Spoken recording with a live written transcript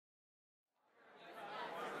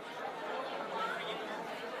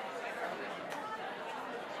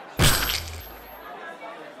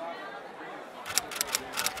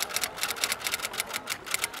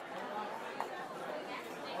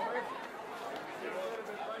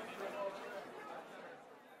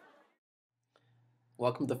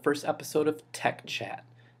Welcome to the first episode of Tech Chat.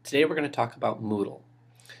 Today we're going to talk about Moodle.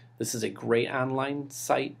 This is a great online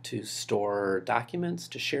site to store documents,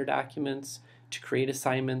 to share documents, to create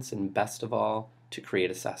assignments, and best of all, to create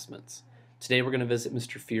assessments. Today we're going to visit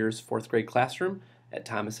Mr. Fuehr's 4th grade classroom at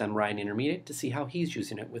Thomas N. Ryan Intermediate to see how he's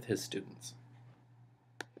using it with his students.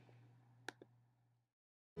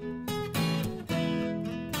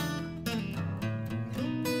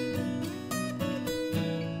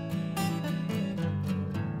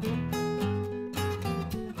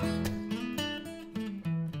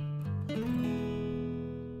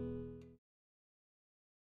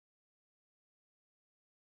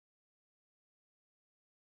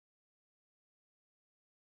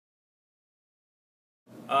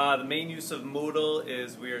 The main use of Moodle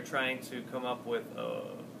is we are trying to come up with,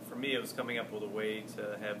 for me it was coming up with a way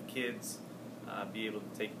to have kids be able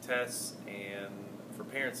to take tests and for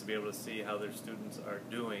parents to be able to see how their students are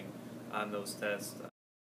doing on those tests.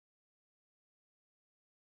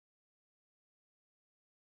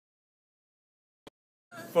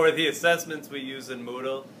 For the assessments we use in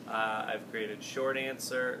Moodle, I've created short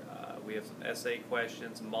answer, we have some essay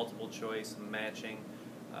questions, multiple choice, matching.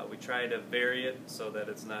 We try to vary it so that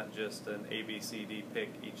it's not just an A, B, C, D pick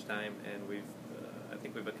each time, and I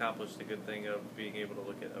think we've accomplished a good thing of being able to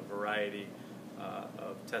look at a variety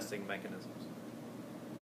of testing mechanisms.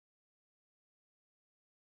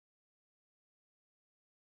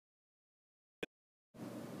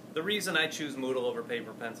 The reason I choose Moodle over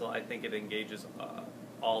paper pencil, I think it engages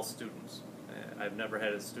all students. I've never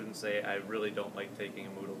had a student say, I really don't like taking a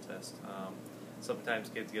Moodle test. Sometimes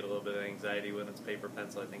kids get a little bit of anxiety when it's paper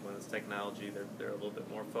pencil. I think when it's technology, they're a little bit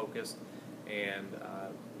more focused, and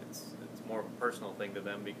it's more of a personal thing to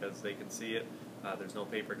them because they can see it. There's no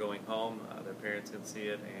paper going home. Their parents can see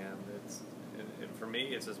it, and for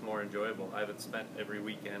me, it's just more enjoyable. I haven't spent every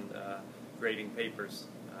weekend grading papers.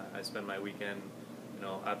 I spend my weekend,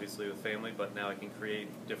 obviously with family, but now I can create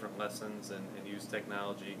different lessons and use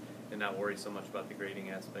technology and not worry so much about the grading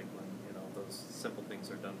aspect when those simple things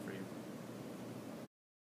are done for you.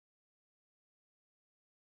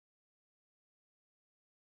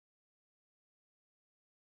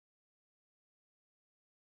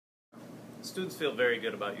 Students feel very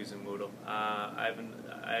good about using Moodle. I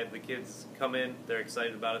have the kids come in, they're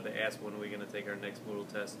excited about it, they ask when are we going to take our next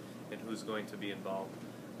Moodle test and who's going to be involved.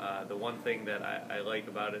 The one thing that I like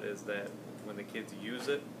about it is that when the kids use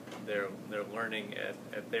it, they're learning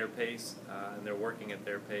at their pace and they're working at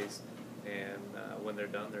their pace, and when they're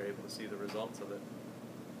done they're able to see the results of it.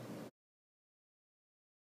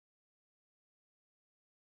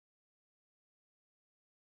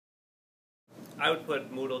 I would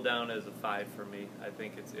put Moodle down as a 5 for me. I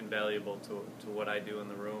think it's invaluable to what I do in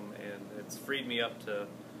the room, and it's freed me up to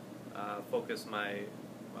focus my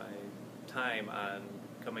time on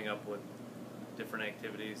coming up with different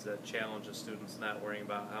activities that challenge the students, not worrying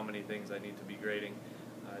about how many things I need to be grading.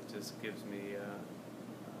 It just gives me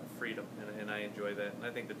freedom, and I enjoy that. And I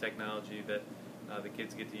think the technology that the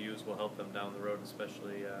kids get to use will help them down the road,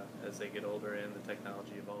 especially as they get older and the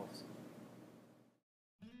technology evolves.